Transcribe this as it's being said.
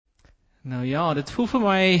Nou ja, dit voel vir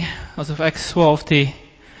my asof ek swaaf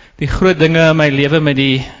die groot dinge in my lewe met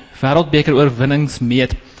die wêreldbeker oorwinnings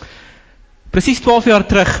meet. Presies 12 jaar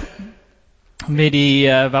terug met die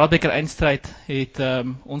wêreldbeker eindstryd het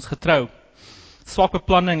ons getrou. Swak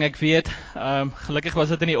beplanning, ek weet, gelukkig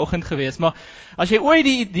was dit in die oggend geweest, maar as jy ooit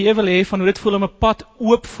die idee wil hê van hoe dit voel om 'n pad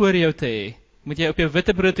oop voor jou te hê, moet jy op jou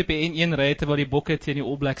witbrood op die N1 ry terwyl die Bokke teen die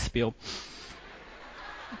All Blacks speel.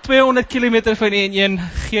 200 km van die N1,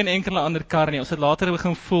 geen enkele ander kar nie. Ons het later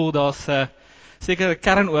begin voel, daar's seker 'n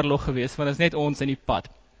kernoorlog geweest, want dit is net ons in die pad.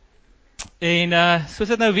 En so is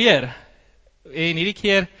dit nou weer. En hierdie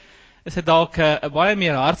keer is dit dalk 'n baie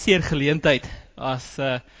meer hartseer geleentheid as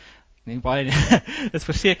nee, baie nie, is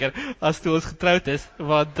verseker, as toe ons getroud is,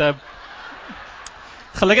 want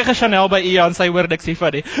gelukkig is Chanel by Ian, sy hoor niks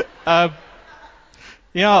hiervan nie.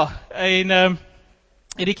 Ja, en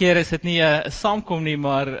hierdie keer is dit nie 'n saamkom nie,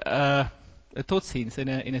 maar 'n totsiens en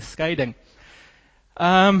 'n skeiding.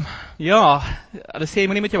 Ja, hulle sê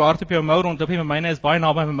moenie met jou hart op jou mou rondloop nie, maar myne is baie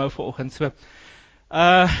naby my mou vanoggend. So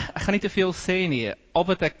ek gaan nie te veel sê nie. Al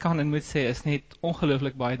wat ek kan en moet sê is net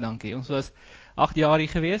ongelooflik baie dankie. Ons was 8 jaar hier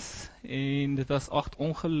gewees en dit was 8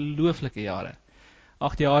 ongelooflike jare.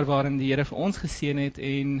 8 jaar waarin die Here vir ons geseën het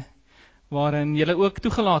en waarin julle ook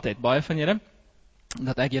toegelaat het, baie van julle,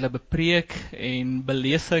 dat ek julle bepreek en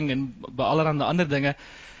belesing en allerhande ander dinge.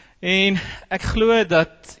 En ek glo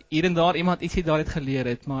dat hier en daar iemand ietsie daar het geleer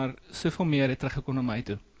het, maar soveel meer het teruggekom na my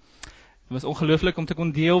toe. Het was ongelooflik om te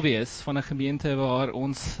kon deel wees van 'n gemeente waar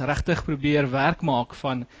ons regtig probeer werk maak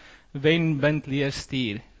van wen, bind, leer,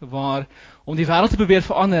 stuur, waar om die wêreld te probeer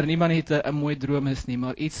verander, nie maar net 'n mooi droom is nie,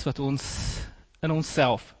 maar iets wat ons in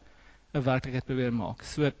onsself 'n werklikheid probeer maak.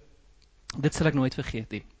 So dit sal ek nooit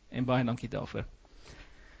vergeet nie en baie dankie daarvoor.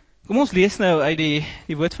 Kom ons lees nou uit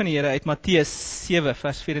die woord van die Here uit Matteus 7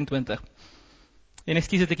 vers 24. En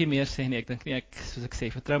ekskuus dat ek nie meer sê nie, ek dink nie soos ek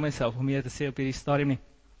sê, vertrou myself om meer te sê op hierdie stadium nie.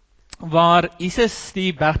 Waar Jesus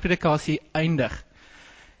die bergpredikasie eindig.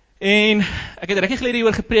 En ek het rukkie gelede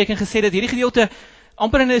hieroor gepreek en gesê dat hierdie gedeelte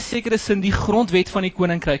amper in 'n sekere sin die grondwet van die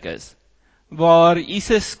koninkryk is. Waar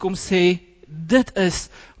Jesus kom sê, dit is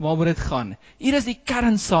waaroor dit gaan. Hier is die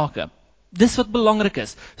kernsake. Dis wat belangrik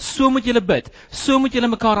is. So moet julle bid. So moet julle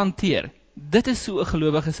mekaar hanteer. Dit is so 'n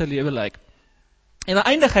gelowige se lewe lyk. En dan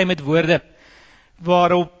eindig hy met woorde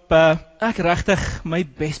waarop ek regtig my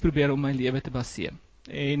bes probeer om my lewe te baseer.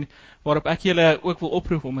 En waarop ek julle ook wil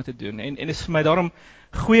oproep om dit te doen. En is vir my daarom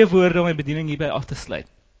goeie woorde om my bediening hierby af te sluit.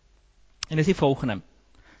 En dis die volgende.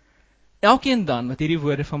 Elkeen dan wat hierdie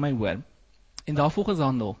woorde van my hoor en daarvolgens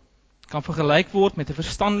handel, kan vergelyk word met 'n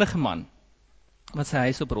verstandige man wat sy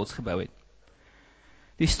huis op rots gebou het.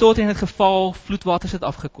 Die storting het geval, vloedwaters het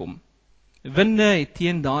afgekom. Winde het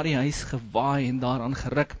teen daardie huis gewaai en daaraan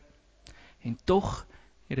geruk. En tog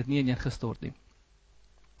het dit nie ineengestort nie,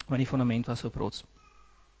 want die fundament was op rots.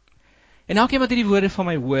 En elkeen wat hierdie woorde van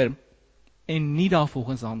my hoor en nie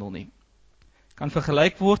daarvolgens handel nie, kan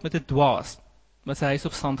vergelyk word met 'n dwaas wat sy huis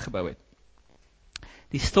op sand gebou het.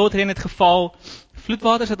 Die stortreën het geval,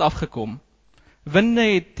 vloedwaters het afgekom. Winde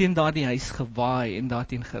het teen daardie huis gewaai en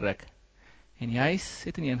daarteen geruk. En die huis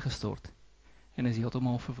het ineengestort en is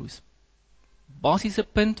heeltemal verwoes. Basiese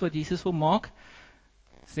punt wat Jesus wil maak,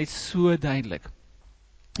 is net so duidelik.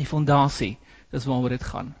 Die fondasie, dis waaroor dit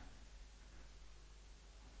gaan.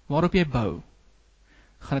 Waarop jy bou,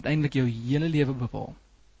 gaan uiteindelik jou hele lewe bepaal.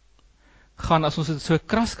 Gaan, as ons dit so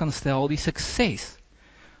kras kan stel, die sukses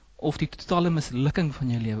of die totale mislukking van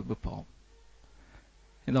jou lewe bepaal.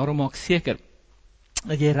 En daarom maak seker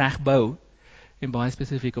dat jy reg bou en baie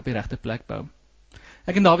spesifiek op die regte plek bou.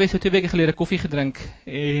 Ek en Dawie het so 2 weke gelede koffie gedrink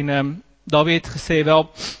en Dawie het gesê,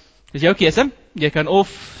 wel, dis jou keuse, jy kan of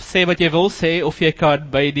sê wat jy wil sê, of jy kan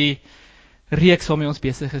by die reeks waarmee ons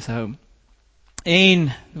besig is hou.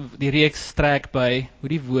 En die reeks trek by hoe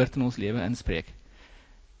die woord in ons lewe inspreek.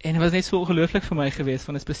 En dit was net so ongelooflik vir my geweest,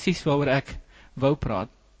 want dit is presies waaroor ek wou praat.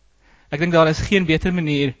 Ek dink daar is geen beter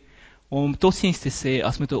manier om totsiens te sê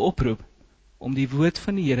as met 'n oproep om die woord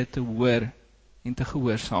van die Here te hoor en te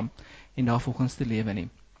gehoorsaam en daarvolgens te lewe nie.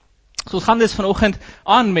 So ons gaan dus vanoggend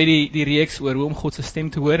aan met die reeks oor hoe om God se stem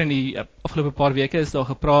te hoor. In die afgelope paar weke is daar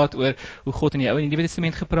gepraat oor hoe God in die Ou en die Nuwe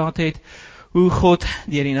Testament gepraat het, hoe God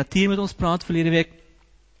deur die natuur met ons praat verlede week,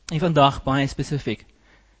 en vandag baie spesifiek,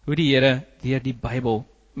 hoe die Here deur die Bybel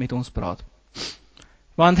met ons praat.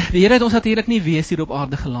 Want die Here het ons natuurlik nie wees hier op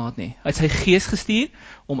aarde gelaat nie. Hy het sy Gees gestuur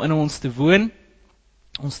om in ons te woon,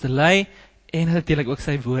 ons te lei, en natuurlik ook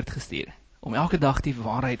sy woord gestuur, om elke dag die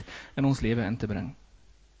waarheid in ons lewe in te bring.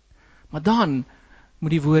 Maar dan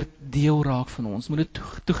moet die woord deel raak van ons, moet dit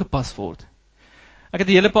toegepas word. Ek het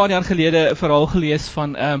 'n hele paar jaar gelede 'n verhaal gelees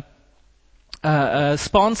van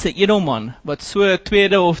Spaanse edelman, wat so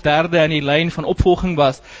tweede of derde in die lyn van opvolging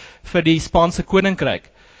was vir die Spaanse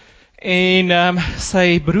koninkryk. En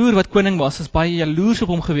sy broer wat koning was, is baie jaloers op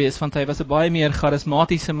hom geweest, want hy was 'n baie meer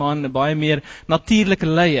charismatiese man, 'n baie meer natuurlike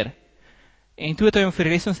leier. En toe het hy hom vir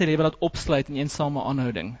die res van sy lewe laat opsluit in eensame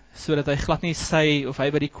aanhouding, sodat hy glad nie sy, of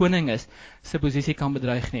hy wat die koning is, sy posisie kan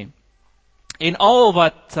bedreig nie. En al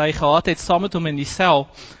wat hy gehad het saam met hom in die sel,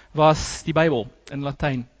 was die Bybel in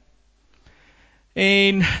Latyn.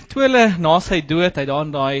 En toe hulle na sy dood, hy daar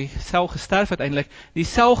in daai sel gesterf uiteindelik, die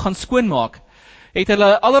sel gaan skoonmaak, het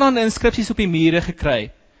hulle allerhande inskripsies op die mure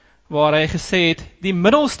gekry, waar hy gesê het, die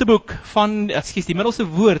middelste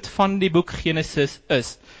woord van die boek Genesis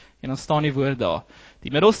is, en dan staan die woord daar,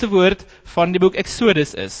 die middelste woord van die boek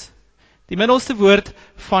Exodus is, die middelste woord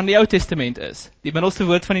van die Ou Testament is, die middelste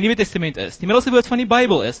woord van die Nuwe Testament is, die middelste woord van die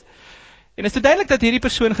Bybel is. En is toe duidelik dat hierdie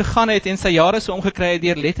persoon gegaan het en sy jare so omgekry het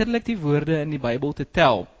deur letterlik die woorde in die Bybel te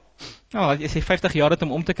tel. Nou, as jy 50 jaar het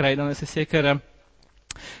om te kry, dan is dit seker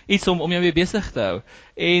iets om jou weer besig te hou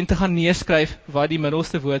en te gaan neerskryf wat die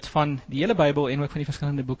middelste woord van die hele Bybel en ook van die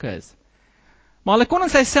verskillende boeke is. Maar hulle kon in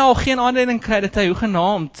sy sel geen aanleiding kry dat hy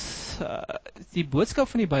hoegenaamd die boodskap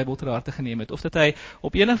van die Bybel ter harte geneem het, of dat hy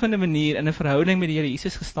op een of ander manier in 'n verhouding met die Here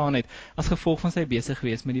Jesus gestaan het as gevolg van sy besig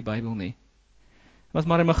wees met die Bybel nie. Dit was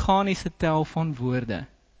maar 'n meganiese tel van woorde.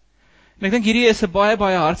 En ek dink hierdie is 'n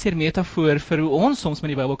baie hartseer metafoor vir hoe ons soms met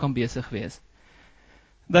die Bybel kan besig wees.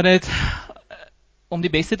 Dat dit, om die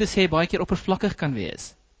beste te sê, baie keer oppervlakkig kan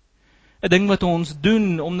wees. 'n Ding wat ons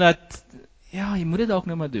doen, omdat, ja, jy moet dit dalk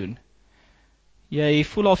nou maar doen. Jy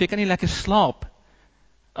voel of jy kan nie lekker slaap,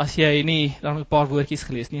 as jy nie dan 'n paar woordjies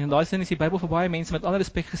gelees nie. En daai sin is die Bybel vir baie mense, met alle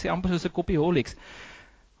respek gesê, amper soos 'n koppie Horlicks,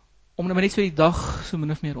 om nou maar net so die dag so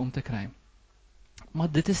min of meer om te kry.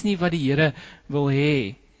 Maar dit is nie wat die Here wil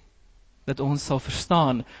hê, dat ons sal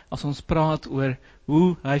verstaan, as ons praat oor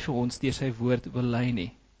hoe hy vir ons deur sy woord wil lei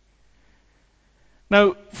nie.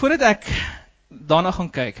 Nou, voordat ek daarna gaan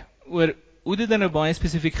kyk, oor hoe dit dan nou baie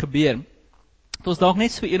spesifiek gebeur, het ons dalk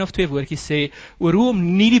net so 1 of 2 woordjies sê, oor hoe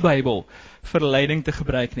om nie die Bybel vir leiding te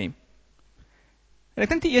gebruik nie. En ek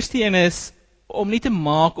dink die eerste een is, om nie te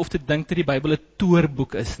maak of te dink dat die Bybel 'n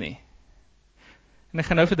toorboek is nie. En ek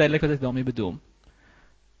gaan nou verduidelik wat ek daarmee bedoel.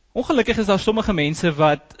 Ongelukkig is daar sommige mense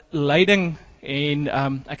wat leiding, en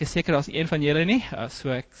ek is seker as een van julle nie, so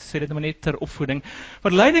ek sê dit maar net ter opvoeding,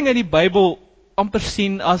 wat leiding in die Bybel amper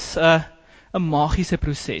sien as 'n magiese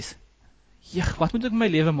proses. Wat moet ek met my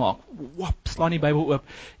lewe maak? Wap, slaan die Bybel oop,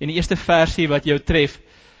 en die eerste versie wat jou tref,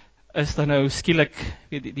 is dan nou skielik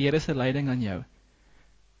die Here se leiding aan jou.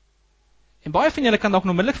 En baie van julle kan dalk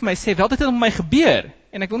onmiddellik vir my sê, wel, dit het met my gebeur,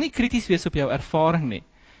 en ek wil nie krities wees op jou ervaring nie.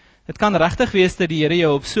 Dit kan regtig wees dat die Here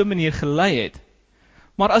jou op so 'n manier gelei het.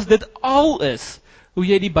 Maar as dit al is, hoe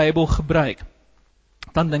jy die Bybel gebruik,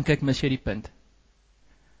 dan dink ek mis jy die punt.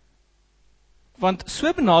 Want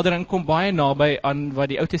so benadering kom baie naby aan wat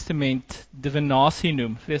die Ou Testament divinasie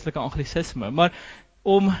noem, vreeslike anglisisme, maar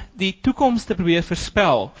om die toekoms te probeer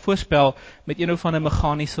voorspel met een of ander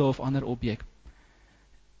meganiese of ander objek.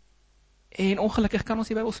 En ongelukkig kan ons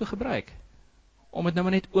die Bybel so gebruik, om dit nou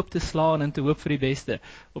maar net oop te slaan en te hoop vir die beste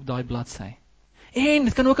op daai bladsy. En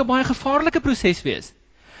dit kan ook 'n baie gevaarlike proses wees.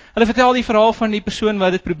 Hulle vertel die verhaal van die persoon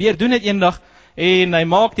wat dit probeer doen het eendag, en hy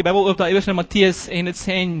maak die Bybel oop daar iewers in Matteus, en dit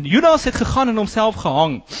sê, en Judas het gegaan en homself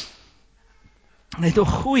gehang. En hy het,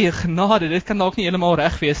 goeie genade, dit kan dalk nie heeltemal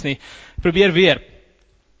reg wees nie. Probeer weer.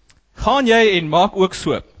 Gaan jy en maak ook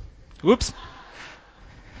so. Oeps.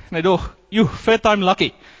 En hy dog, third time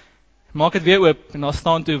lucky. Maak dit weer oop, en daar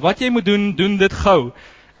staan toe, wat jy moet doen, doen dit gou.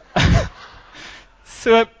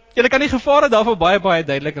 So, jy kan die gevare daarvoor baie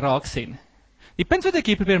duidelik raak sien. Die punt wat ek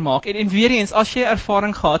hier probeer maak, en weer eens, as jy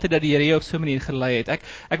ervaring gehad het dat die Here jou op so 'n manier gelei het,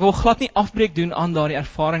 ek wil glad nie afbreek doen aan daardie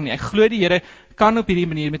ervaring nie. Ek glo die Here kan op hierdie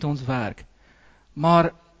manier met ons werk.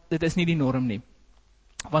 Maar dit is nie die norm nie.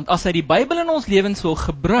 Want as hy die Bybel in ons lewens wil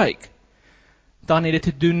gebruik, dan het dit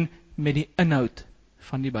te doen met die inhoud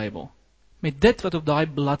van die Bybel. Met dit wat op daai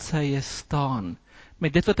bladsye staan.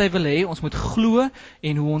 Met dit wat hy wil hê, ons moet glo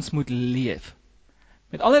en hoe ons moet leef.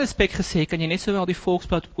 Met alle respek gesê, kan jy net sowel die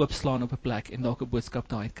Volksblad oopslaan op 'n plek en dalk 'n boodskap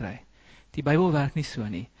daaruit kry. Die Bybel werk nie so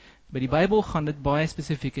nie. By die Bybel gaan dit baie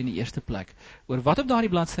spesifiek in die eerste plek oor wat op daardie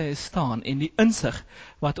bladsye staan en die insig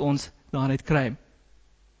wat ons daaruit kry.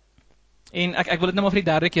 En ek wil dit nou maar vir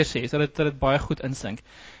die 3de keer sê, sodat dit baie goed insink.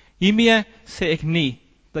 Hiermee sê ek nie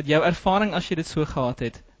dat jou ervaring as jy dit so gehad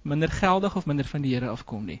het, minder geldig of minder van die Here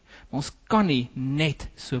afkom nie. Maar ons kan nie net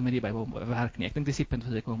so met die Bybel werk nie. Ek dink dis die punt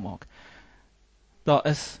wat ek wil maak. Daar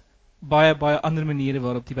is baie ander maniere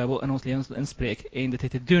waarop die Bybel in ons lewens inspreek en dit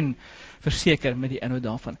het te doen verseker met die inhoud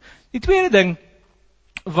daarvan. Die tweede ding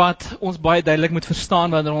wat ons baie duidelik moet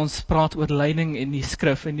verstaan wanneer ons praat oor leiding in die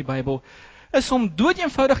skrif en die Bybel, is om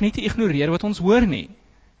doodeenvoudig nie te ignoreer wat ons hoor nie.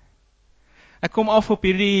 Ek kom af op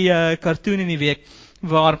hierdie cartoon in die week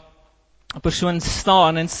waar 'n persoon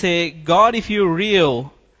staan en sê, God, if you're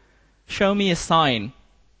real, show me a sign.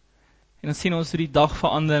 En dan sien ons hoe die dag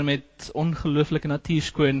verander met ongelooflike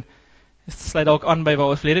natuurskoon. Dit sluit dalk aan by waar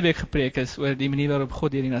ons verlede week gepreek is oor die manier waarop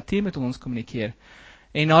God deur die natuur met ons kommunikeer.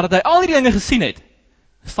 En nadat hy al die dinge gesien het,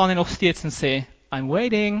 staan hy nog steeds en sê, I'm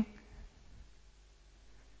waiting.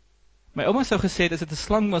 My ouma sou gesê het, as dit 'n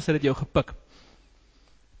slang was, het dit jou gepik.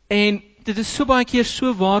 En dit is so baie keer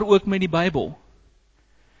so waar ook met die Bybel.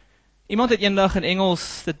 Iemand het eendag in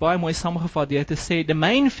Engels dit baie mooi saamgevat deur te sê, the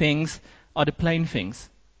main things are the plain things.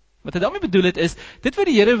 Wat hy daarmee bedoel het is, dit wat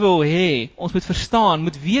die Here wil hê, ons moet verstaan,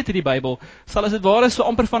 moet weet in die Bybel, sal as dit ware so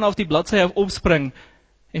amper vanaf die bladsy af opspring,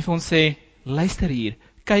 en vir ons sê, luister hier,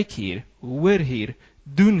 kyk hier, hoor hier,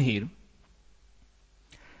 doen hier.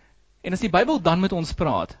 En as die Bybel dan met ons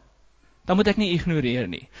praat, dan moet ek nie ignoreer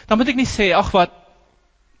nie. Dan moet ek nie sê, ag wat,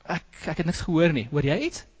 ek het niks gehoor nie, hoor jy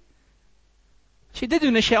iets? As jy dit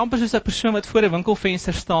doen, is jy amper soos 'n persoon wat voor 'n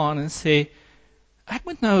winkelvenster staan en sê, ek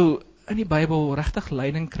moet nou in die Bybel regtig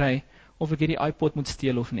leiding kry, of ek hierdie iPod moet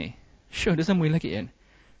steel of nie. Sjoe, dis 'n moeilike een.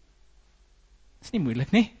 Dis nie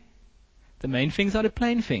moeilik nie. The main things are the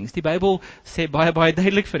plain things. Die Bybel sê baie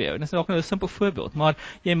duidelik vir jou, en dit is ook nou 'n simpel voorbeeld, maar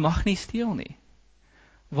jy mag nie steel nie.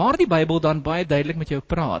 Waar die Bybel dan baie duidelik met jou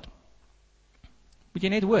praat, moet jy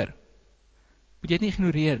net hoor. Moet jy dit nie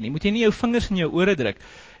ignoreer nie. Moet jy nie jou vingers in jou ore druk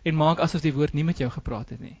en maak asof die woord nie met jou gepraat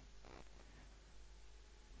het nie.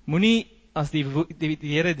 Moenie as die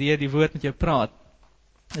Here deur die woord met jou praat,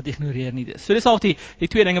 dit ignoreer nie dis. So dis al die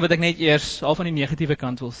twee dinge wat ek net eers al van die negatiewe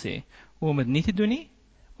kant wil sê. Hoe om dit nie te doen nie.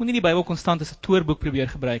 Moenie die Bybel konstant as 'n toerboek probeer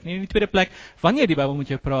gebruik nie. In die tweede plek, wanneer die Bybel met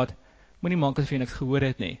jou praat, moenie maak asof jy niks gehoor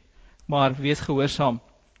het nie. Maar wees gehoorsaam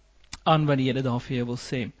aan wat die Here daar vir jou wil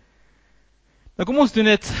sê. Nou kom ons doen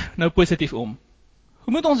dit nou positief om.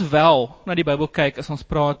 Hoe moet ons wel na die Bybel kyk as ons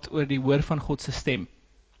praat oor die hoor van God se stem?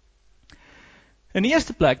 In die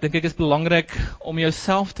eerste plek dink ek is belangrik om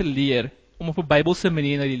jouself te leer om op 'n Bybelse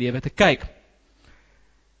manier na die lewe te kyk.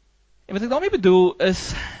 En wat ek daarmee bedoel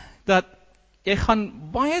is dat jy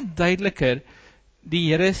gaan baie duideliker die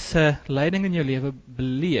Here se leiding in jou lewe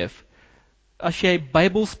beleef as jy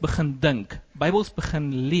Bybels begin dink, Bybels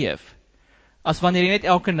begin leef, as wanneer jy net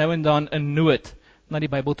elke nou en dan in nood na die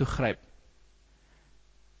Bybel toe gryp.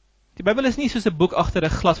 Die Bybel is nie soos 'n boek agter 'n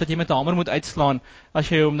glas wat jy met 'n hamer moet uitslaan as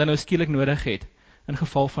jy hom dan nou skielik nodig het in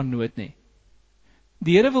geval van nood nie.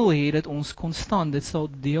 Die Here wil hê dat ons konstant dit sal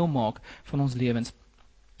deel maak van ons lewens.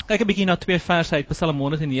 Kyk 'n bietjie na 2 verse uit Psalm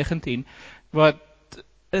 119 wat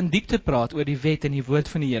in diepte praat oor die wet en die woord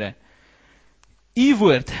van die Here. U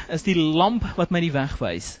woord is die lamp wat my die weg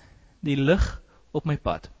wys, die lig op my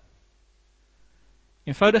pad.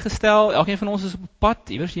 Eenvoudig gestel, elkeen van ons is op 'n pad,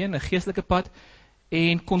 iewers heen, 'n geestelike pad,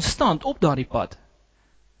 en konstant op daardie pad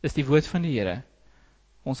is die woord van die Here,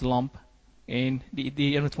 ons lamp en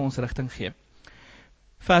die een wat vir ons rigting gee.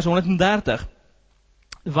 Vers 130,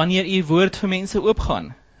 wanneer u woord vir mense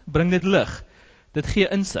oopgaan, bring dit lig, dit gee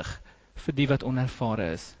insig vir die wat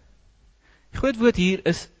onervare is. Die groot woord hier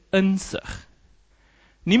is insig.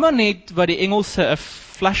 Niemand het wat die Engelse 'n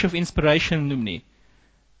flash of inspiration noem nie,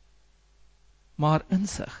 maar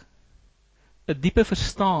insig. 'n diepe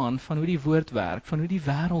verstaan van hoe die woord werk, van hoe die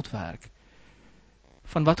wêreld werk,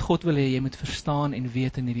 van wat God wil hê jy moet verstaan en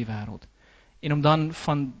weet in hierdie wêreld, en om dan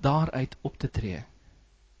van daaruit op te tree.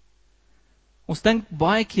 Ons dink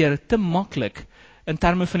baie keer te maklik in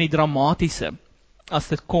terme van die dramatiese, as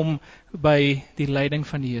dit kom by die leiding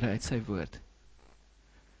van die Here uit sy woord.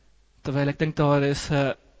 Terwyl ek dink daar is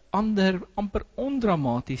 'n ander, amper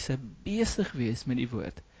ondramatiese besig wees met die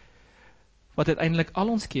woord, wat uiteindelik al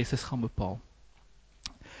ons keuses gaan bepaal.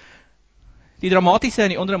 Die dramatiese en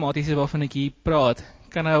die ondramatiese waarvan ek hier praat,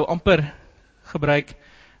 kan nou amper gebruik,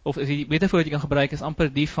 of as die metafoor wat jy kan gebruik, is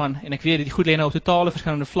amper die van, en ek weet, die goed lê nou op totale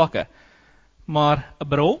verskillende vlakke, maar 'n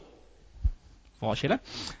bril, waar is julle?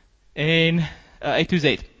 En 'n A to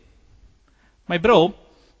Z. My bril,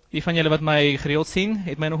 die van julle wat my gereeld sien,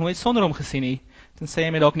 het my nog nooit sonder hom gesien nie, tensy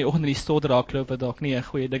hy my dalk in die oggend in die store raakloop, wat dalk nie 'n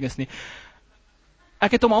goeie ding is nie.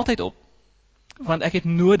 Ek het hom altyd op, want ek het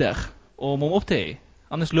nodig om hom op te hê.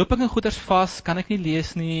 Anders loop ek in goeders vas, kan ek nie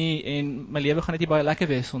lees nie, en my lewe gaan net nie baie lekker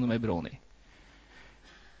wees sonder my bril nie.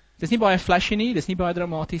 Dit is nie baie flashy nie, dit is nie baie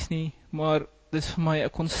dramaties nie, maar dit is vir my 'n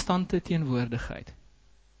konstante teenwoordigheid.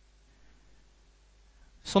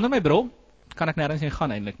 Sonder my bril kan ek nêrens heen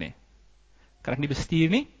gaan eintlik nie. kan ek nie bestuur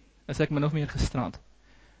nie, is ek min of meer gestrand.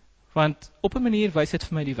 Want op 'n manier wys dit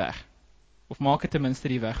vir my die weg, of maak dit ten minste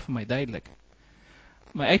die weg vir my duidelik.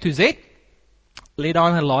 My A to Z, lê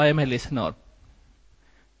daar 'n laai in my lesenaar.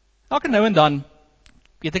 Elke nou en dan,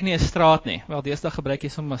 weet ek nie 'n straat nie, wel deesdae gebruik jy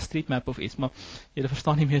sommer 'n street map of iets, maar jy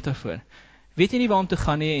verstaan nie metafoor. Weet jy nie waar om te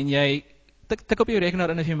gaan nie, en jy tik op jou rekenaar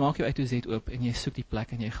in, of jy maak jou A to Z oop, en jy soek die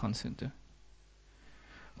plek, en jy gaan soontoe.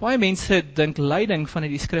 Baie mense dink leiding van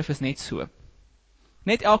die skrif is net so.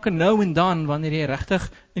 Net elke nou en dan, wanneer jy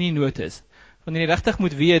regtig in die nood is, wanneer jy regtig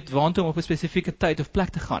moet weet, waantoe om op 'n spesifieke tyd of plek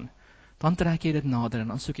te gaan, dan trek jy dit nader, en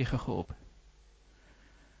dan soek jy gou op.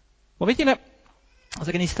 Maar weet jy nou, as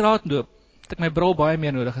ek in die straat loop, het ek my bril baie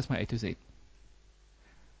meer nodig as my A to Z.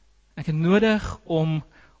 Ek het nodig om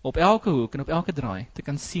op elke hoek en op elke draai te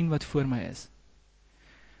kan sien wat voor my is.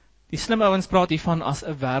 Die slim ouens praat hiervan as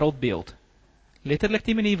 'n wêreldbeeld. Letterlik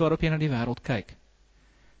die manier waarop jy na die wêreld kyk.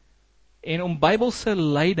 En om Bybelse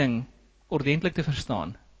leiding ordentlik te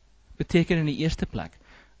verstaan, beteken in die eerste plek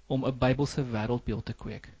om 'n Bybelse wêreldbeeld te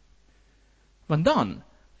kweek. Want dan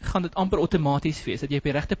gaan dit amper outomaties wees dat jy op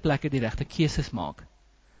die regte plekke die regte keuses maak.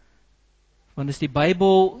 Want dis die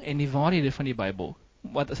Bybel en die waarhede van die Bybel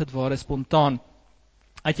wat as dit ware spontaan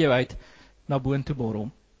uit jou uit na boontoe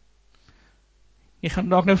borrel. Jy gaan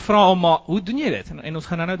dalk nou vra, maar hoe doen jy dit? En ons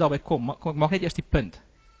gaan nou daarby kom, maar ek maak net eers die punt.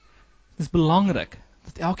 Dit is belangrik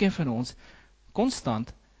dat elkeen van ons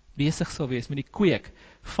konstant besig sal wees met die kweek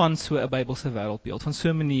van so 'n Bybelse wêreldbeeld, van so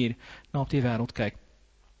 'n manier na op die wêreld kyk.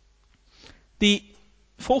 Die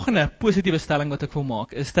volgende positiewe stelling wat ek wil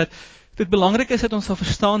maak, is dat dit belangrik is dat ons sal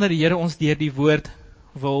verstaan dat die Here ons deur die woord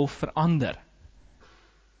wil verander.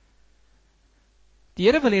 Die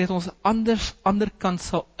Here wil hê dat ons ander kant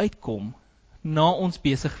sal uitkom na ons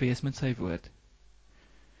besig wees met sy woord.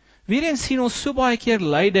 Weereens sien ons so baie keer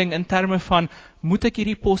leiding in terme van, moet ek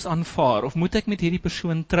hierdie pos aanvaar, of moet ek met hierdie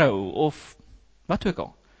persoon trou, of wat ook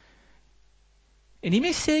al. En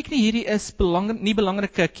hiermee sê ek nie, hierdie is nie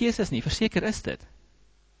belangrike keuses nie, verseker is dit.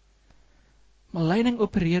 Maar leiding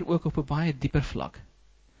opereer ook op 'n baie dieper vlak.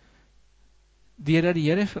 Deurdat die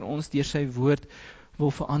Here vir ons deur sy woord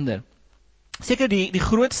wil verander. Seker die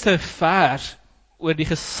grootste vers oor die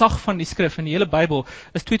gesag van die skrif in die hele Bybel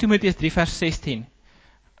is 2 Timoteus 3 vers 16,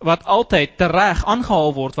 wat altyd tereg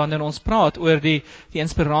aangehaal word wanneer ons praat oor die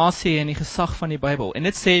inspirasie en die gesag van die Bybel. En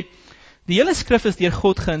dit sê, die hele skrif is deur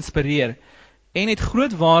God geïnspireer en het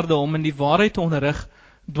groot waarde om in die waarheid te onderrig,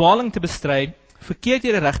 dwaling te bestry,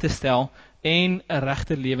 verkeerdhede reg te stel en 'n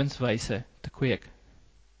regte lewenswyse te kweek.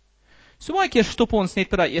 So baie keer stop ons net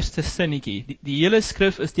by daai eerste sinnetjie. Die hele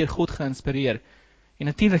skrif is deur God geïnspireer. En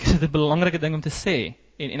natuurlik is dit 'n belangrike ding om te sê.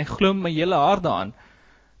 En ek glo my hele hart daaraan.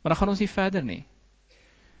 Maar dan gaan ons nie verder nie.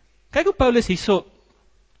 Kyk hoe Paulus hierso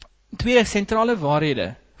 2 sentrale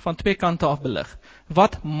waarhede van 2 kante af belig.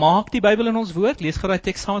 Wat maak die Bybel in ons woord? Lees gou daai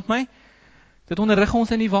teks saam met my. Dit onderrig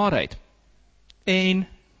ons in die waarheid. En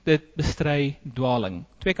dit bestry dwaling.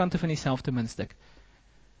 2 kante van dieselfde muntstuk.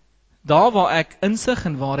 Daar waar ek insig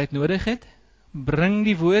en waarheid nodig het, bring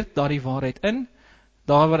die woord daardie waarheid in.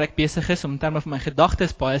 Daar waar ek besig is om in terme van my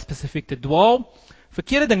gedagtes baie spesifiek te dwaal,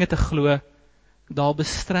 verkeerde dinge te glo, daar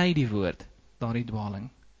bestry die woord daardie dwaling.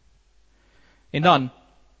 En dan,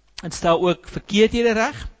 dit stel ook verkeerdhede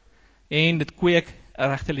reg, en dit kweek 'n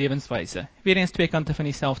regte lewenswyse. Weereens 2 kante van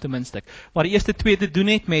dieselfde muntstuk. Waar die eerste 2 te doen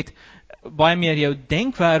het met baie meer jou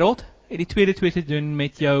denkwêreld, en die tweede 2 te doen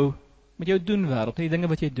met jou doenwêreld, die dinge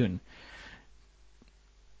wat jy doen.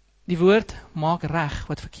 Die woord maak reg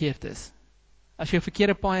wat verkeerd is. As jy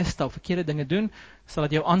verkeerde paaie stap, verkeerde dinge doen, sal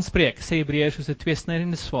dit jou aanspreek, sê Hebreërs, soos 'n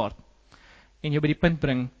tweesnydende swaard, en jou by die punt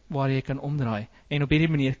bring waar jy kan omdraai, en op hierdie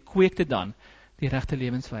manier kweek dit dan die regte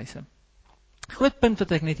lewenswyse. Groot punt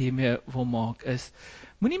wat ek net hiermee wil maak is,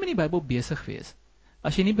 moenie met die Bybel besig wees,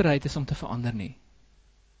 as jy nie bereid is om te verander nie.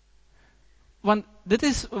 Want dit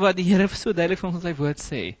is wat die Here so duidelik vir ons in sy woord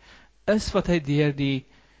sê, is wat hy deur die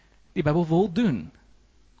Bybel wil doen.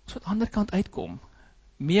 Ons wat aan die ander kant uitkom,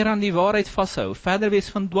 meer aan die waarheid vashou, verder wees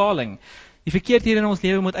van dwaling, die verkeerdhede in ons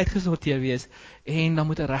lewe moet uitgesorteer wees, en dan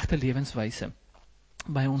moet 'n regte lewenswyse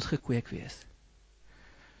by ons gekweek wees.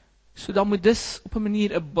 So dan moet dis op 'n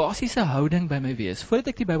manier 'n basiese houding by my wees, voordat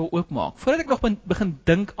ek die Bybel oopmaak, voordat ek nog begin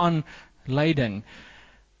dink aan leiding,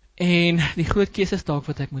 en die groot keuses dalk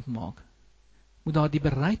wat ek moet maak, moet daar die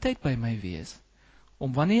bereidheid by my wees,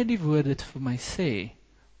 om wanneer die woord dit vir my sê,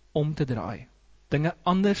 om te draai, dinge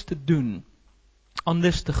anders te doen,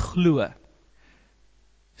 anders te glo,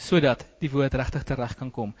 sodat die woord regtig tereg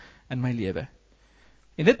kan kom in my lewe.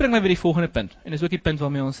 En dit bring my by die volgende punt, en dis ook die punt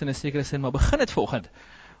waarmee ons in 'n sekere sin maar begin het volgende.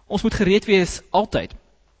 Ons moet gereed wees altyd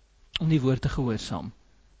om die woord te gehoorsaam.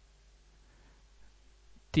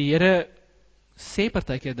 Die Here sê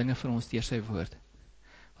partykeer dinge vir ons deur sy woord,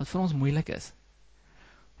 wat vir ons moeilik is.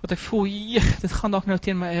 Wat ek voel, dit gaan dalk nou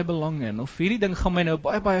teen my eie belang in, of hierdie ding gaan my nou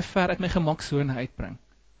baie ver uit my gemaksone uitbring.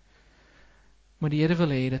 Maar die Here wil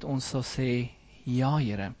hê dat ons sal sê, ja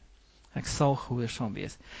Here, ek sal gehoorsaam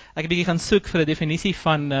wees. Ek het 'n bietjie gaan soek vir 'n definisie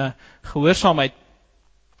van gehoorsaamheid,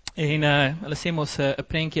 en hulle sê mos 'n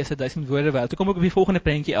prentjie is 1000 woorde werd. Toe kom ek op die volgende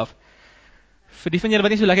prentjie af. Vir die van julle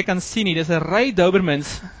wat nie so lekker kan sien nie, dis 'n ry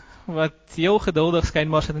Dobermans wat heel geduldig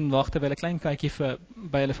skynbaar sit en wag terwyl 'n klein katjie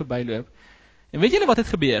by hulle verbyloop. En weet julle wat het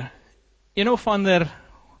gebeur? Een of ander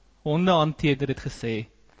hondehanteer het dit gesê,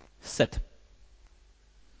 sit.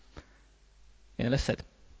 En hulle sit.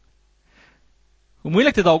 Hoe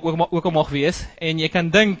moeilik dit dalk ook al mag wees, en jy kan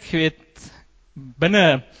dink, jy weet,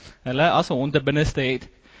 binne hulle, as 'n hond 'n binneste het,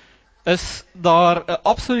 is daar 'n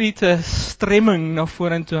absolute stremming na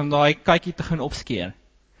vorentoe om daai katjie te gaan opskeer.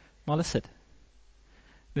 Maar hulle sit.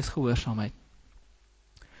 Dis gehoorsaamheid.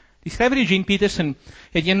 Die skrywer Eugene Peterson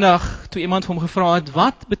het eendag, toe iemand vir hom gevra het,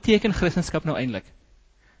 wat beteken Christendom nou eintlik?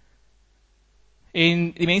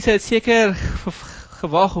 En die mense het seker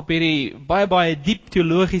gewag op hierdie baie diep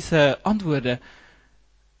teologiese antwoorde.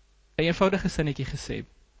 'n eenvoudige sinnetjie gesê.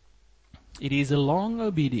 It is a long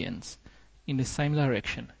obedience in the same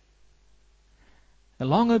direction. A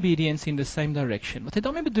long obedience in the same direction. Wat hy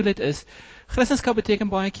daarmee bedoel het is, Christendom beteken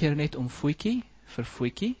baie keer net om voetjie vir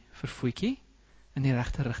voetjie in die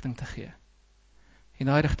regte rigting te gee. En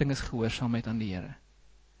daai rigting is gehoorsaamheid aan die Here.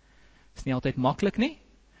 Is nie altyd maklik nie.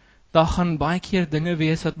 Daar gaan baie keer dinge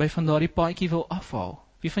wees wat by van daardie paadjie wil afhaal.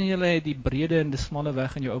 Wie van julle het die brede en die smalle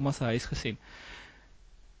weg in jou ouma se huis gesien?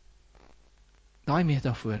 Daai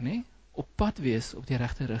metafoor, nie? Op pad wees op die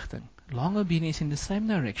regte rigting. Long obedience in the same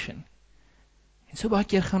direction. En so baie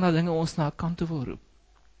keer gaan daar dinge ons na 'n kant toe wil roep.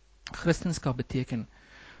 Christendom beteken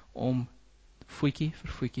om voetjie vir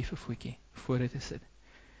voetjie voor te sit.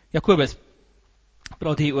 Jakobus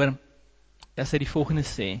praat hier oor, as hy die volgende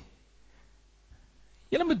sê,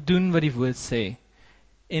 julle moet doen wat die woord sê,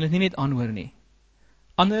 en dit nie net aanhoor nie.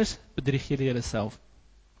 Anders bedrieg julle julleself.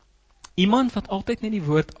 Iemand wat altyd net die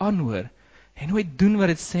woord aanhoor, en nooit doen wat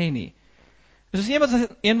dit sê nie, is soos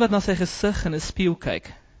een wat na sy gesig in 'n spieël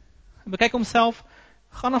kyk. Hy bekyk homself,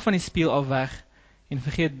 gaan af van die spieël af weg, en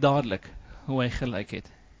vergeet dadelik hoe hy gelyk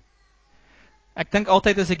het. Ek dink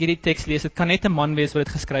altyd as ek hierdie teks lees, dit kan net 'n man wees wat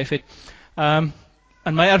dit geskryf het.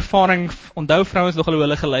 In my ervaring, onthou vrouens nog hoe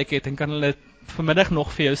hulle gelyk het, en kan hulle vanmiddag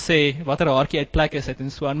nog vir jou sê, watter haartjie uit plek is het,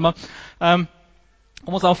 en so aan. Maar,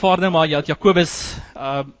 om ons aanvaarde, maar Jakobus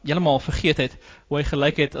heeltemal vergeet het, hoe hy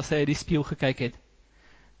gelyk het, as hy uit die spieël gekyk het.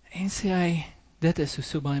 En sê hy, dit is hoe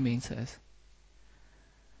so baie mense is.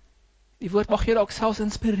 Die woord mag jy ook selfs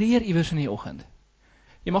inspireer iewers in die oggend.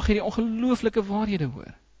 Jy mag hierdie ongelooflike waarhede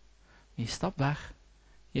hoor. Jy stap weg,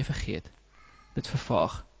 jy vergeet. Dit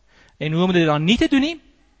vervaag. En hoe om dit dan nie te doen nie?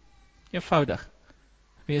 Eenvoudig.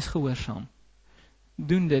 Wees gehoorsaam.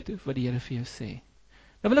 Doen dit wat die Here vir jou sê.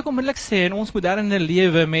 Dan wil ek onmiddellik sê, in ons moderne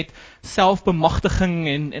lewe met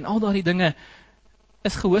selfbemagtiging en al daardie dinge,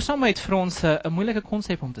 is gehoorsaamheid vir ons 'n moeilike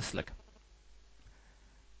konsep om te sluk.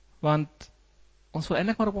 Want ons wil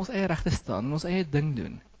eintlik maar op ons eie regte staan en ons eie ding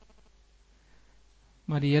doen.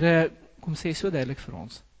 Maar die Here kom sê so duidelik vir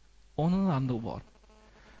ons, onhandelbaar.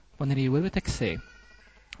 Wanneer jy hoor wat ek sê,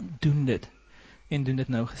 doen dit, en doen dit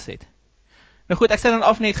nou geset. Nou goed, ek sê dan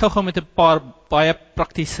af net gou met 'n paar baie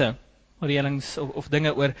praktiese reëlings of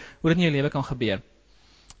dinge oor hoe dit in jou lewe kan gebeur.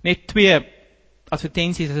 Net 2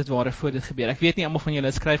 advertensies as dit ware voor dit gebeur. Ek weet nie almal van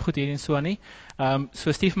julle skryf goed hier en so aan nie.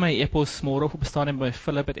 So stuur my e-pos môre op bestaan by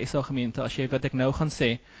Philip@SA Gemeente as jy wat ek nou gaan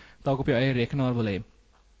sê dalk op jou eie rekenaar wil hê.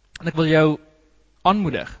 En ek wil jou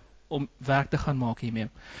aanmoedig om werk te gaan maak hiermee.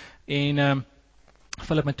 En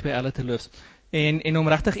Philip met 2 L'e te loofs. En om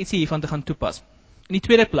regtig ietsie hiervan te gaan toepas. In die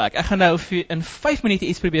tweede plek, ek gaan nou in 5 minute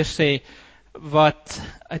iets probeer sê wat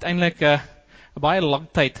uiteindelik 'n baie lang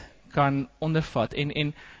tyd kan ondervat.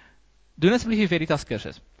 En doen asseblief die Veritas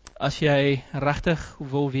kursus. As jy regtig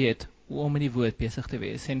wil weet hoe om met die woord besig te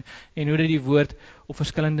wees en hoe dit die woord op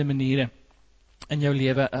verskillende maniere in jou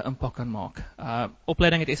lewe 'n impak kan maak.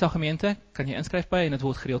 Opleiding het SA Gemeente, kan jy inskryf by en dit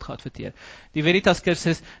word gereeld geadverteer. Die Veritas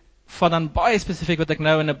kursus van dan baie spesifiek wat ek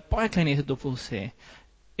nou in 'n baie klein netop wil sê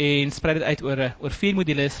en sprei dit uit oor 4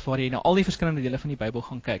 modules waar jy na al die verskillende dele van die Bybel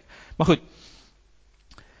gaan kyk. Maar goed.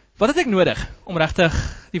 Wat het ek nodig om regtig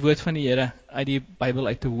die woord van die Here uit die Bybel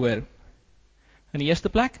uit te hoor? In die eerste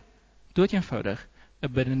plek, dood eenvoudig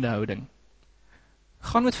 'n biddende houding.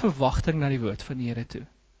 Gaan met verwagting na die woord van die Here toe.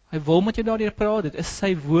 Hy wil met jou daardeur praat, dit is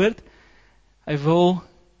sy woord. Hy wil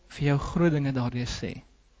vir jou groot dinge daardeur sê.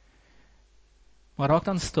 Maar raak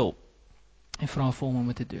dan stil en vra vir hom om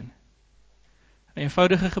dit te doen. 'n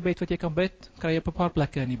Eenvoudige gebed wat jy kan bid, kry jy op 'n paar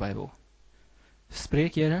plekke in die Bybel.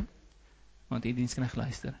 Spreek Here, want U diensknegt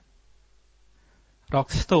luister.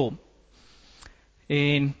 Raak stil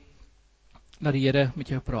en laat die Here met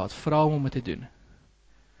jou praat. Vra hom om dit te doen.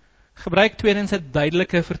 Gebruik tweedens 'n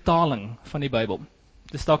duidelike vertaling van die Bybel.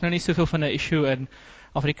 Dit is dalk nou nie soveel van 'n issue in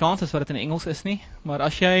Afrikaans as wat dit in Engels is nie, maar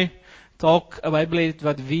as jy dalk 'n Bybel het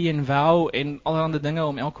wat wie en wou en allerlei dinge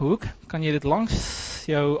om elke hoek, kan jy dit langs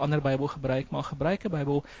jou ander Bybel gebruik, maar gebruik 'n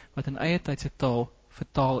Bybel wat in eie tyd se taal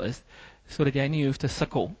vertaal is, sodat jy nie hoef te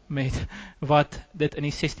sukkel met wat dit in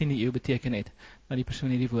die 16de eeu beteken het, dat die persoon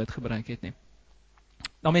hierdie woord gebruik het nie.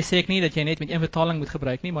 Daarmee sê ek nie dat jy net met een vertaling moet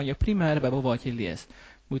gebruik nie, maar jou primêre Bybel wat jy lees,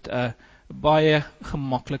 moet 'n baie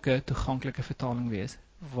gemaklike, toeganklike vertaling wees,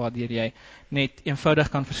 waardeur jy net eenvoudig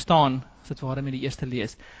kan verstaan, as dit ware met die eerste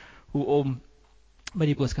lees, hoe om by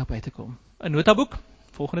die boodskap uit te kom. 'n Notaboek,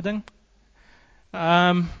 volgende ding.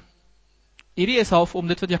 Hierdie is half om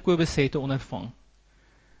dit wat Jakobus sê te ondervang.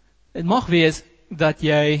 Dit mag wees dat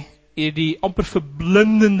jy hierdie amper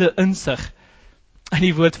verblindende insig in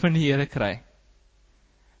die woord van die Here kry.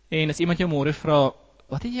 En as iemand jou môre vra,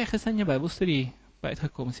 wat het jy gister in jou Bybelstudie by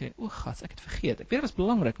uitgekom, en sê, o gats, ek het vergeet, ek weet dit is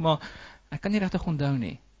belangrik, maar ek kan nie regtig onthou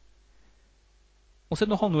nie. Ons het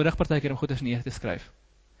nogal nodig partykeer om goeders neer te skryf.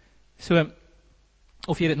 So,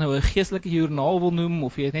 of jy dit nou 'n geestelike joernaal wil noem,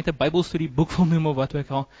 of jy dit net 'n Bybelstudieboek wil noem, of wat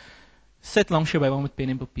ook al, sit langs jou Bybel met pen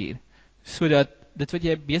en papier, sodat dit wat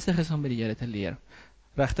jy besig is om by die Here te leer,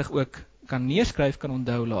 regtig ook kan neerskryf, kan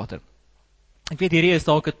onthou later. Ek weet hierdie is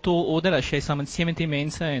dalk 'n tall order as jy saam met 17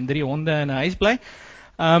 mense en 3 honde in 'n huis bly,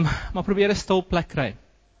 maar probeer 'n stil plek kry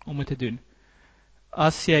om dit te doen.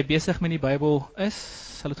 As jy besig met die Bybel is,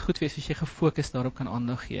 sal dit goed wees as jy gefokus daarop kan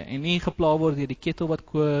aandag gee en nie gepla word deur die ketel wat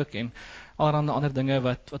kook en allerlei ander dinge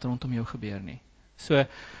wat rondom jou gebeur nie. So,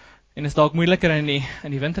 en is dalk moeiliker in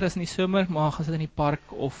die winter as in die somer, maar gaan sit in die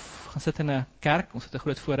park of gaan sit in 'n kerk. Ons het 'n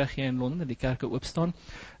groot voorreg hier in Londen, die kerke oop staan.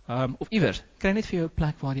 Of iewers, kry net vir jou 'n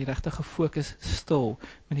plek waar jy regtig gefokus stil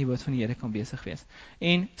met die woord van die Here kan besig wees.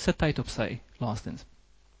 En sit tyd op sy laastens.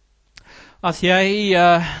 As jy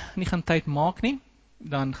nie gaan tyd maak nie,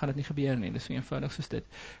 dan gaan dit nie gebeur nie. Dis so eenvoudig soos dit.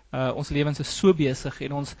 Ons lewens is so besig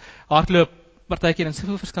en ons hardloop partykeer in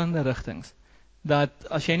soveel verskillende rigtings, dat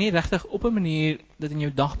as jy nie regtig op 'n manier dit in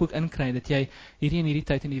jou dagboek inkry, dat jy hierdie en hierdie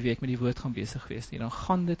tyd in die week met die woord gaan besig wees nie, dan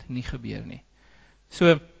gaan dit nie gebeur nie.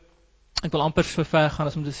 So, ek wil amper so ver gaan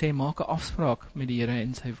as om te sê, maak 'n afspraak met die Here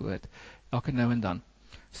en sy woord, elke nou en dan,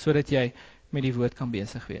 sodat jy met die woord kan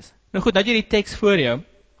besig wees. Nou goed, dat jy die teks voor jou,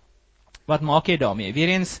 wat maak jy daarmee?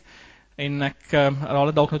 Weereens, en ek raal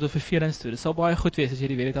dit dalk nou tot vervelings toe, dit sal baie goed wees as jy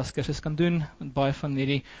die Veritas kursus kan doen, want baie van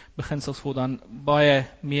hierdie beginsels word dan baie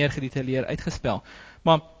meer gedetailleer uitgespel.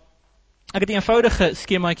 Maar ek het 'n eenvoudige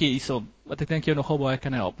skemaatjie hierso, wat ek dink jou nogal baie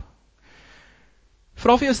kan help.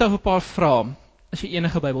 Vra vir jouself 'n paar vrae, as jy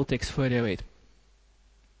enige Bybelteks voor jou het.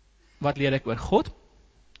 Wat leer ek oor God?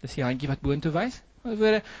 Dis die handjie wat boontoe wys.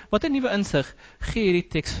 Wat 'n nuwe insig gee hierdie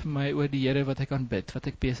teks vir my oor die Here wat ek kan bid, wat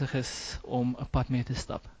ek besig is om 'n pad mee te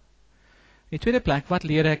stap. In die tweede plek, wat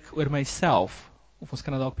leer ek oor myself? Of ons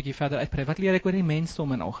kan dit dalk 'n bietjie verder uitbrei. Wat leer ek oor die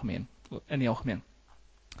mensdom in die algemeen?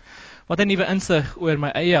 Wat 'n nuwe insig oor my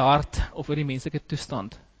eie hart of oor die menslike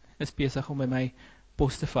toestand is besig om by my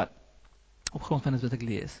pos te vat op grond van dit wat ek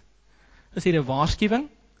lees. Is hier 'n waarskuwing? Aan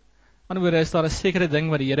die ander woorde is daar 'n sekere ding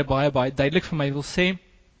wat die Here baie duidelik vir my wil sê.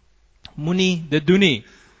 Moenie dit doen nie.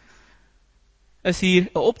 Is hier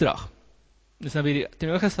 'n opdrag? Dis nou weer die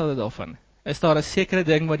teenoorgestelde daarvan. Is daar 'n sekere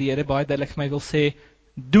ding wat die Here baie duidelik vir my wil sê,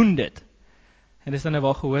 doen dit. En dis dan nou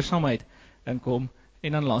waar gehoorsaamheid inkom,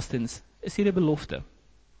 en dan laastens, is hier 'n belofte.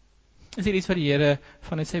 Is hier iets wat die Here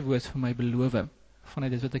vanuit sy woord vir my beloof,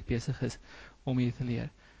 vanuit dit wat ek besig is om hier te leer.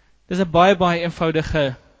 Dis 'n baie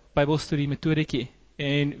eenvoudige Bybelstudie metodetjie,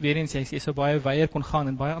 en weer eens, jy sou baie weier kon gaan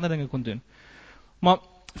en baie ander dinge kon doen. Maar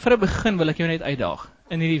vir 'n begin wil ek jou net uitdaag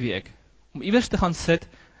in hierdie week, om iewers te gaan sit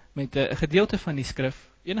met 'n gedeelte van die skrif,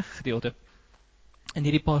 enige gedeelte, en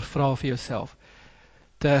hierdie paar vrae vir jouself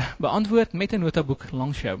te beantwoord met 'n notaboek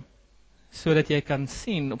langs jou, sodat jy kan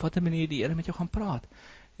sien op watter manier die Here met jou gaan praat,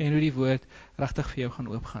 en hoe die woord regtig vir jou gaan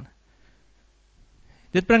oopgaan.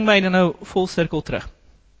 Dit bring my nou vol sirkel terug,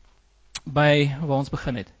 by waar ons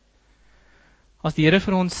begin het. As die Here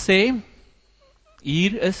vir ons sê,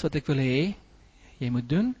 hier is wat ek wil hê, jy moet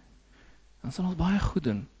doen, dan sal ons baie goed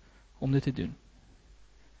doen om dit te doen.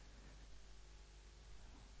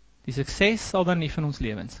 Die sukses sal dan nie van ons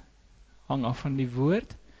lewens hang af van die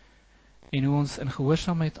woord en hoe ons in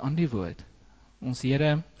gehoorsaamheid aan die woord ons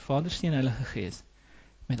Here, Vader, Seun, Heilige Gees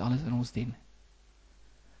met alles in ons dien.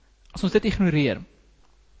 As ons dit ignoreer,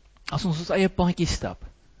 as ons eie paadjie stap,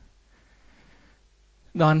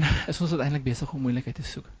 dan is ons uiteindelik besig om moeilikheid te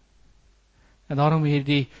soek. En daarom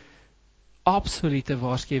hierdie absolute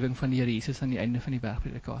waarskuwing van die Here Jesus aan die einde van die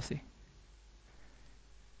bergpredikasie.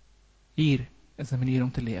 Hier is 'n manier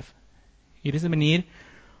om te leef. Hier is 'n manier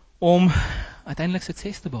om uiteindelik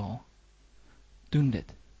sukses te behaal. Doen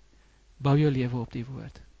dit. Bou jou lewe op die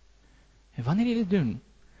woord. En wanneer jy dit doen,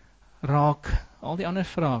 raak al die ander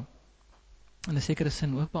vrae in 'n sekere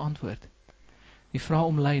sin ook beantwoord. Die vraag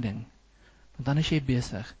om leiding, want dan is jy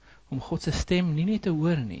besig om God se stem nie net te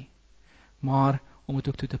hoor nie, maar om dit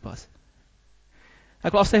ook toe te pas.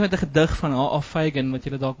 Ek wil afsluit met 'n gedig van H.A. Feigen, wat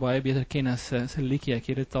julle dalk baie beter ken as 'n liedjie. Ek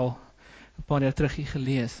het dit al 'n paar jaar terug hier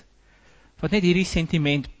gelees. Wat net hierdie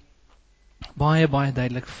sentiment baie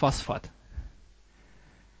duidelik vasvat.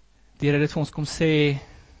 Deur dit vir ons kom sê,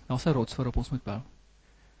 daar's 'n rots waarop ons moet bou.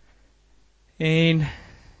 En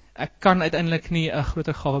ek kan uiteindelik nie 'n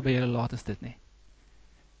groter gawe by julle laat as dit nie.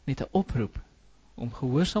 Net 'n oproep om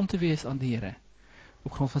gehoorsaam te wees aan die Here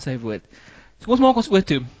op grond van sy woord. So kom ons maak ons oë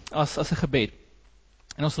toe as 'n gebed.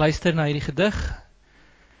 En ons luister na hierdie gedig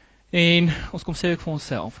en ons kom sê ook vir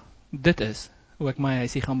onsself, dit is hoe ek my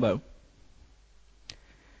huisie gaan bou.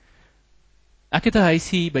 Ek het 'n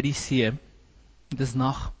huisie by die see. Dit is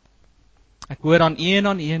nag. Ek hoor aan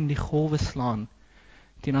een die golwe slaan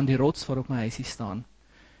teen aan die rots waarop my huisie staan,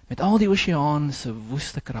 met al die oseaan se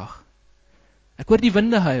woeste krag. Ek hoor die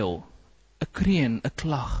winde huil, 'n kreun, 'n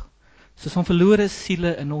klag, soos van verlore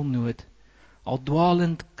siele in hul nood, al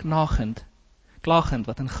dwaalend, klagend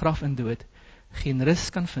wat in graf en dood geen rus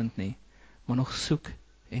kan vind nie, maar nog soek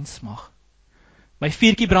en smag. My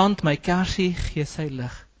vuurtjie brand, my kersie gee sy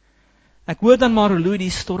lig. Ek hoor dan maar hoe loei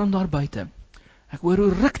die storm daar buite. Ek hoor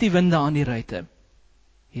hoe ruk die winde aan die ruite.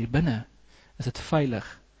 Hier binne is dit veilig,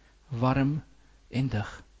 warm en dig.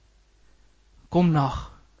 Kom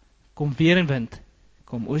nag, kom weer en wind,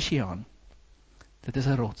 kom oseaan. Dit is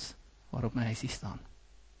 'n rots waarop my huisie staan.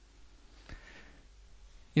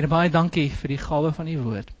 Here, baie dankie vir die gawe van u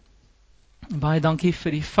woord. Baie dankie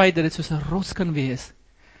vir die feit dat dit soos 'n rots kan wees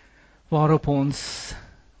waarop ons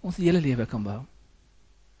hele lewe kan bou.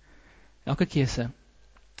 Elke keuse,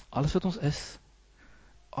 alles wat ons is,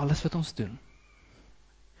 alles wat ons doen.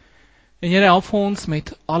 En Here, help vir ons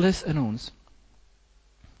met alles in ons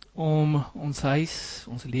om ons huis,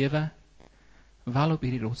 ons lewe wel op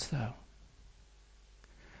hierdie rots te hou.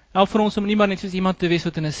 Help vir ons om nie maar net soos iemand te wees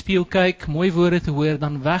wat in 'n spieël kyk, mooi woorde te hoor,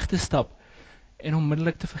 dan weg te stap en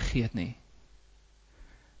onmiddellik te vergeet nie.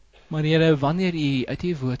 Maar Here, wanneer u uit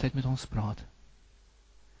u woord uit met ons praat,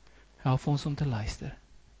 help vir ons om te luister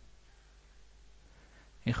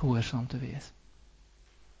en gehoorsaam te wees.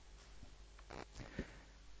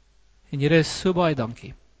 En Here, so baie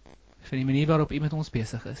dankie vir die manier waarop u met ons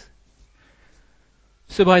besig is.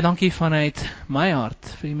 So baie dankie vanuit my hart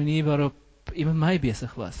vir die manier waarop u met my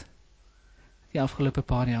besig was die afgelope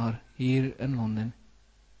paar jaar hier in Londen.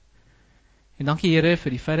 En dankie Here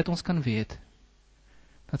vir die feit dat ons kan weet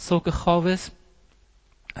dat sulke gawes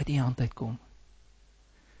uit u hand uitkom.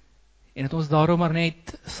 En dat ons daarom maar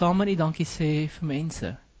net saam met u dankie sê vir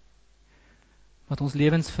mense wat ons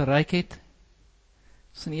lewens verryk het.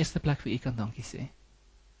 Ons in die eerste plek vir u kan dankie sê.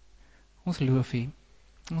 Ons loof u.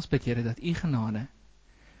 Ons bid Here dat u genade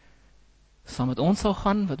saam met ons sal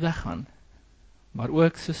gaan wat weggaan, maar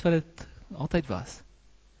ook soos wat dit altyd was,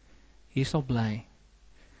 hier sal bly,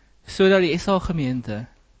 sodat die SA gemeente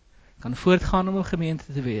kan voortgaan om 'n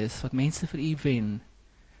gemeente te wees wat mense vir u wen,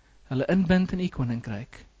 hulle inbind in u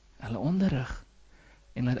koninkryk, hulle onderrig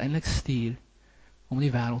en uiteindelik stuur om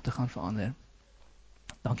die wêreld te gaan verander.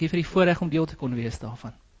 Dankie vir die voorreg om deel te kon wees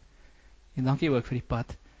daarvan. En dankie ook vir die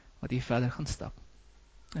pad wat u verder gaan stap.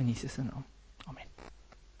 In Jesus se naam. Amen.